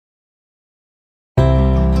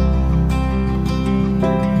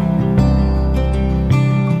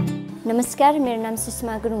नमस्कार, मेरो नाम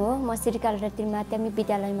सुषमा गुरुङ हो। म श्रीकाल रत्न माध्यमिक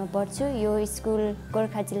विद्यालयमा पढ्छु। यो स्कुल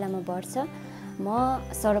गोर्खा जिल्लामा पर्छ। म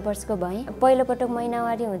 16 वर्षको भएँ। पहिलो पटक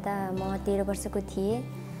महिनावारी हुँदा म 13 वर्षको थिएँ।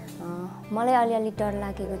 मलाई अलिअलि डर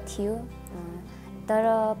लागेको थियो, तर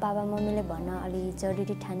बाबा मम्मीले भन्न अलि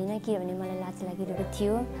जरुरी ठानिन, किनभने मलाई लाज लागिरहेको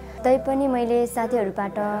थियो। तैपनि मैले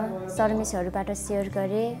साथीहरूबाट, सरमिसहरूबाट सेयर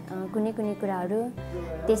गरेँ कुनै कुराहरू,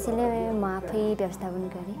 त्यसैले म आफै व्यवस्थापन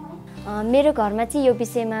गरेँ। मेरो घरमा चाहिँ यो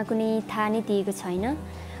विषयमा कुनै थाहा नै दिएको छैन,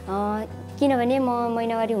 किनभने म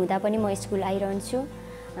महिनावारी हुँदा पनि म स्कुल आइरहन्छु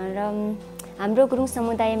र हाम्रो गुरुङ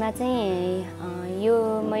समुदायमा चाहिँ यो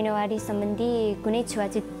महिनावारी सम्बन्धी कुनै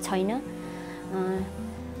छुवाछुत छैन।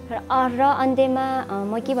 र अन्त्यमा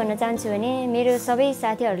म के भन्न चाहन्छु भने मेरो सबै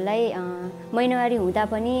साथीहरूलाई महिनावारी हुँदा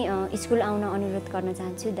पनि स्कुल आउन अनुरोध गर्न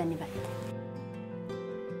चाहन्छु। धन्यवाद।